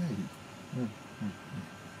demo.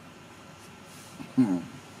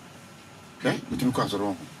 Okay, but you can't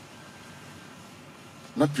wrong.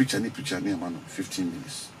 Not preacher, any man, 15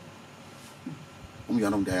 minutes. We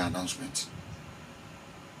are on their announcement.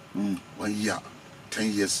 1 year,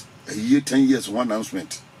 10 years, a year, 10 years, one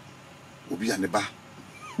announcement. Will be on the bar.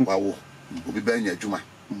 Wow, will be buying your Juma.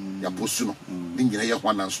 Your Bosuno. Then you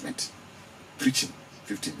one announcement. Preaching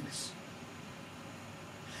 15 minutes.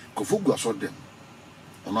 Kofugu saw them.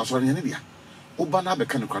 On us on India. Obana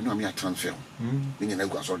became a cranium transfer. Then you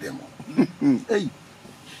go saw them. Hey.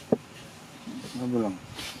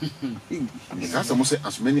 That's almost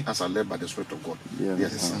as many as are led by the Spirit of God.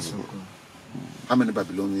 Yes. How many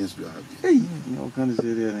Babylonians do you have here? Hey, no can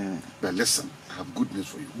say that. But listen, I have good news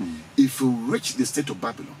for you. If you reach the state of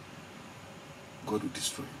Babylon, God will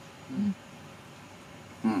destroy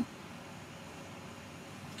you.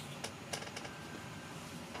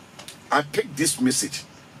 I picked this message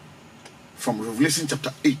from Revelation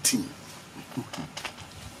chapter 18,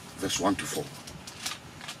 verse 1 to 4.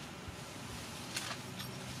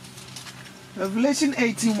 Revelation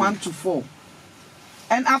 18, 1 to 4.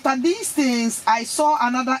 And after these things, I saw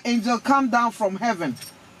another angel come down from heaven,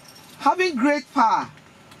 having great power,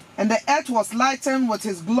 and the earth was lightened with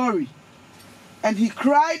his glory. And he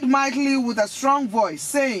cried mightily with a strong voice,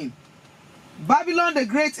 saying, Babylon the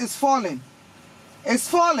Great is fallen,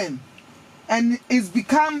 and is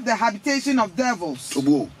become the habitation of devils.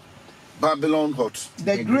 Tobo, Babylon hot.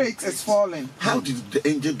 The Great is fallen. How did the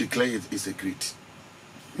angel declare it is a great?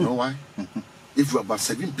 You know why? If we are about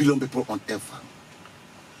 7 billion people on earth,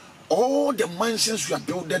 all the mansions we are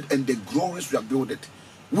building and the glories we are building,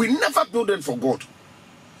 we never build it for God.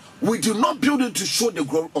 We do not build it to show the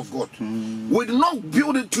glory of God. We do not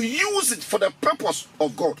build it to use it for the purpose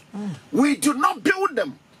of God. We do not build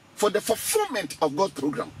them for the fulfillment of God's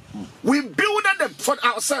program. We build them for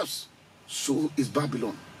ourselves. So is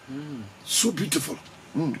Babylon. So beautiful.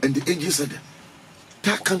 And the angel said,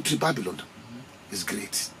 that country Babylon is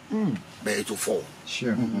great. But it will fall.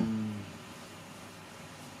 Sure.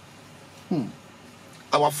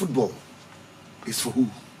 Our football is for who?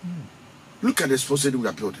 Look at the sports stadium we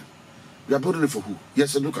are building. We are building it for who?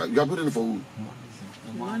 Yes, look at, we are building it for who?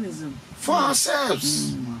 Humanism. For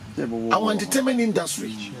ourselves. Our entertainment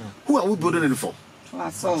industry. Who are we building it for? For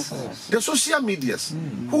ourselves. The social medias.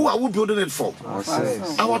 Who are we building it for?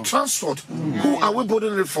 Ourselves. Our transport. Who are we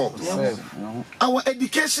building it for? Our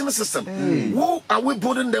education system. Who are we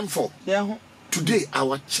building them for? Yeah. Today,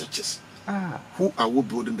 our churches. Who are we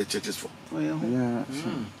building the churches for? Yeah.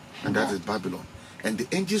 And that is Babylon. And the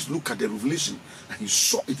angels look at the revelation and he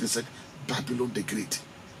saw it and said, Babylon the Great.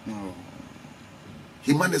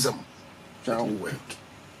 Humanism. Work.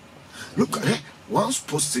 Look at one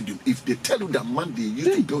sports stadium. If they tell you that man they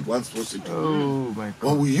used to build one sports stadium,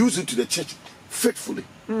 when we use it to the church faithfully,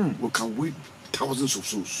 we can win thousands of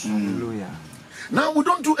souls. Hallelujah. Now we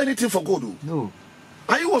don't do anything for God. No.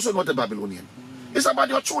 Are you also not a Babylonian? It's about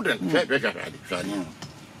your children.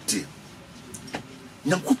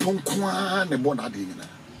 Nyankopon kwa ne bona de nyina.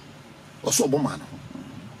 Oso oboma no.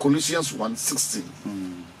 Colossians 1:16.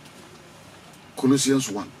 Colossians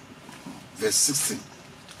 1 verse 16.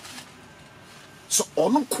 So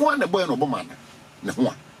ono kwa ne boy no oboma ne ho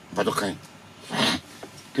a bado kan.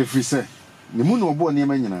 Every say, ne mu no obo ne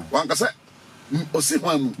nyina. Wanka se osi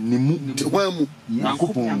hwan mu ne mu te hwan mu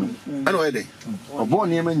Yakopon mu. ana we dey. Obo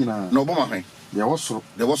ne nyina. Na oboma hwan. De wosoro.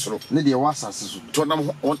 De wosoro. Ne de wasase so. To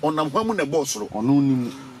onam hwan mu ne bo soro. Ono ni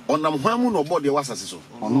mu. Onam hwan mu no bo de wasase so.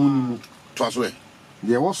 Ono ni mu. To aso e.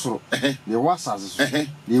 deɛ wɔ soro deɛ wɔ asase so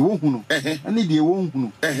deɛ wɔ hunu ɛne deɛ wɔ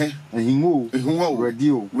hunu ɛhinwo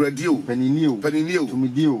radio paninio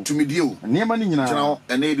tumidio nneɛma no nyinaa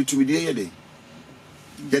ɛna yɛde tumidie yɛ de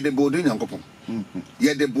yɛde bodo nyankopɔn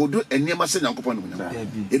yɛde bodo nneɛma sɛ nyankopɔn no nyankopɔn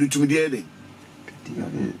yɛde tumidie yɛ de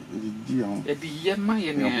yɛde yɛma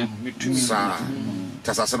yɛ ne metumi saa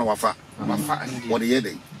tasase no wafa wɔde yɛ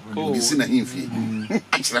de de si na hemfie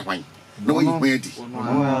akyerɛ hwan na wɔyi hwan adi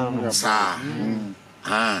saa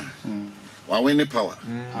wawe ne power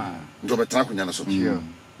nti ɔbɛtena akonnwa no so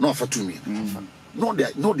na ɔfa tumi na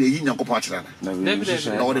ɔde ayi nyankopɔn akyerɛ na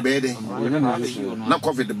ɔde bɛyɛ den na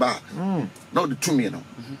covid ba na ɔde tumi no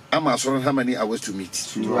ama asɔre how many hours to meet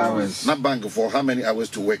 2 hours na bank for how many hours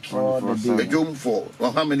to work bedroom for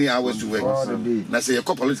how many hours to work na sɛ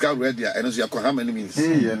yɛkɔ political ready a ɛno so yɛkɔ how many minutes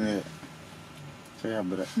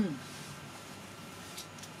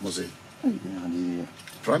mo say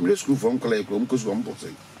primary school for nkɔla yɛkɔ mkɔ so ɔmpɔ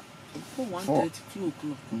sɛ 1:30 2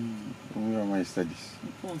 o'clock we are my studies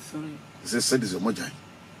sɛ studies ɔmɔ gyan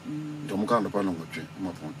nti ɔmo ka nɔpa no wɔtwe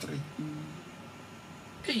ɔmapɔn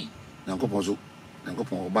 3 nyankopɔn so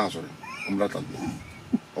nyankopɔn ɔba asɔre ɔmrata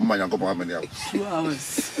ɔmma nyankopɔn how many hours 2 hours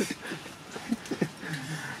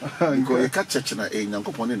nkɔ yɛka church na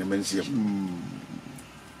nyankopɔn ne ne mansiam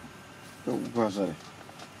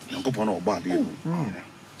nyankopɔn na ɔba adeɛ no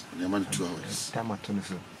nneɛma no 2 hours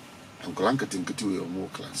nkɔla nketenkete wei ɔmo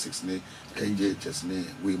class 6 ne JHS ne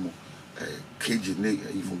wei mu KG ne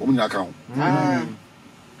ifo ɔmo nyina ka ho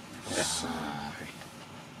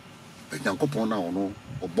nyankopɔn na ɔno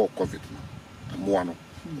ɔbɔ covid no amoa no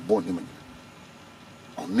ɔbɔ nneɛma nyina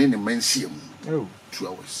ɔne ne mansiam 2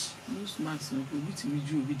 hours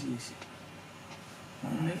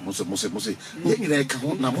Mose ye nyina ka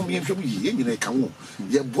ho na mo yɛhwɛ mu ye nyina ka ho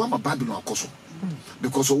ye boa ma Babylon akoso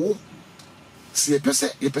because wo se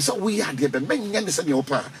yepese wo ya de be menya ne se ne wo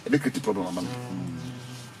pa e be create problem ama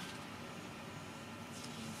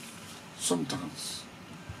sometimes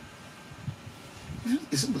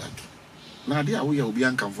it's black na de a wo ya obi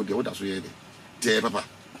ankamfo de wo da so ye de papa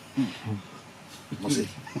Mose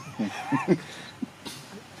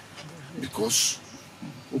because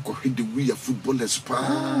oko hit the we are footballers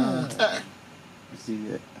pa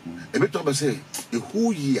e be to be say a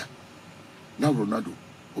whole year now Ronaldo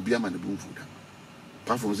obi ama ne bu fuda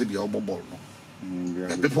apart from say the ball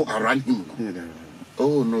no people around him no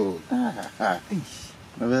oh no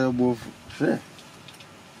very both fair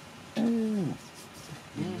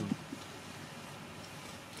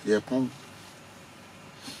yeah pon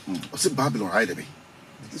o say Babylon hide be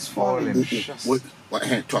It's falling. What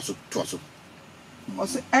twaso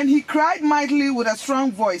And he cried mightily with a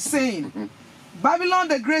strong voice, saying, Babylon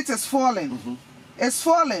the Great is fallen, is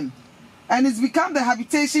fallen, and is become the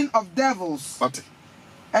habitation of devils,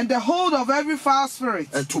 and the hold of every foul spirit.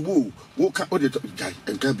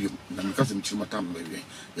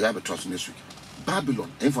 Babylon,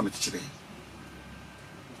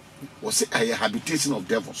 was a habitation of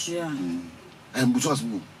devils. Yeah. And because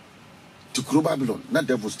to grow Babylon, not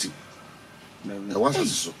devils too. There was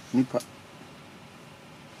so.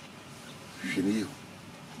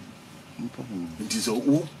 It is a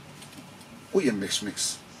woo. We are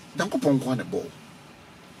mix. Don't go on a ball.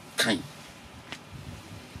 Kind.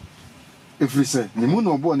 If we say, the moon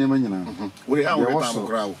or born, we are a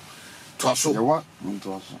crowd. Twasso.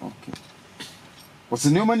 Okay. What's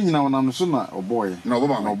the new money now? I'm sooner or boy? No,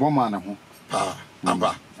 Obama.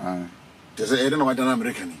 Amba. There's a know what an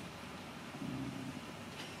American.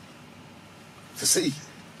 To say,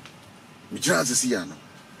 Mijazi Siano.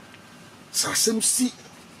 Sasem si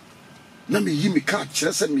na me yi me ka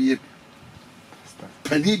kire se me ye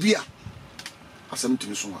pani bia asem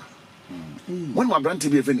timi so a when my brand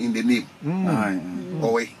be even in the name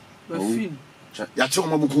owe ya che o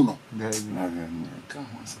mabuku no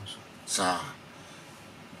sa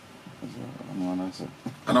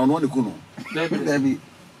ana ono ne ku no Debbie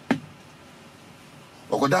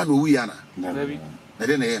ogoda no wi ana Debbie na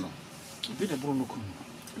de na ye no bi de bro no ku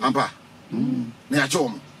ampa na ya che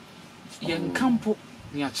o yen campo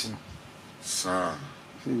ni achi no sa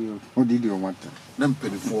what did you want na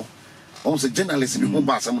mpelifo on se journalist bi mo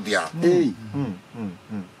ba asem dia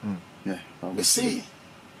yeah we say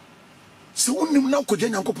so unim na ko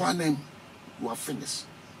Nyankopon anem you are finished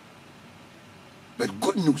but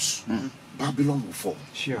good news Babylon will fall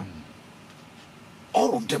sure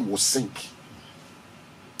all of them will sink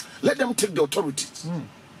let them take the authorities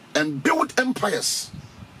and build empires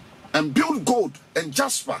and build gold and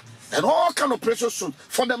jasper and all kind of precious stones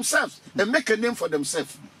for themselves and make a name for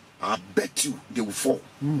themselves. I bet you they will fall.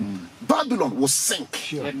 Babylon will sink.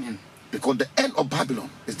 Sure. Because the end of Babylon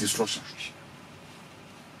is destruction.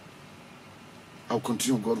 I'll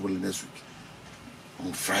continue, God willing, next week.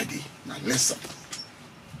 On Friday. Now listen.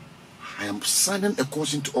 I am signing a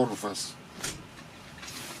caution to all of us.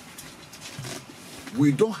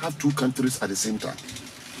 We don't have two countries at the same time,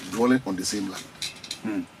 dwelling on the same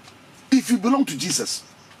land. If you belong to Jesus,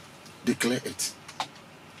 declare it.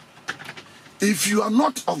 If you are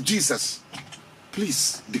not of Jesus,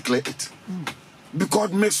 please declare it.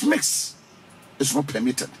 Because mix is not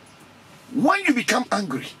permitted. When you become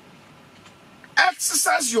angry,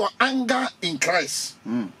 exercise your anger in Christ.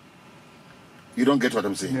 You don't get what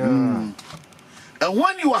I'm saying? And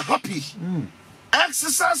when you are happy,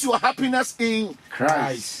 exercise your happiness in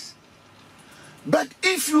Christ. But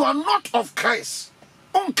if you are not of Christ,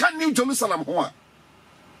 unka New Jerusalem,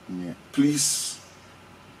 please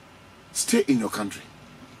stay in your country.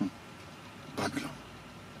 Babylon.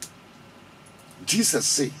 Jesus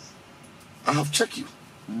say, I have checked you.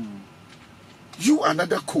 You are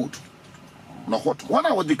another code. Now what? When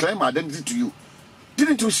I was declaring my identity to you,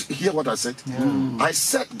 didn't you hear what I said? I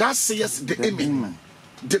said, that says the Amen.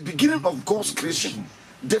 The beginning of God's creation.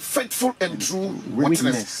 The faithful and true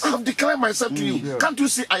witness. I have declared myself to you. Can't you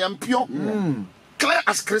see I am pure? Clear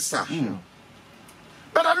as crystal.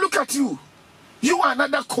 But I look at you. You are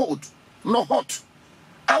another code. No hot.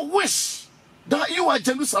 I wish that you are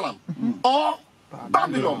Jerusalem or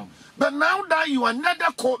Babylon. But now that you are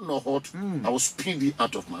neither cold nor hot, I will spin thee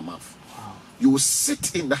out of my mouth. You will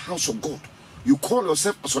sit in the house of God. You call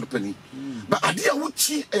yourself a sort of penny. But I didn't want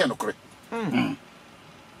you.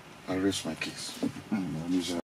 I raise my case.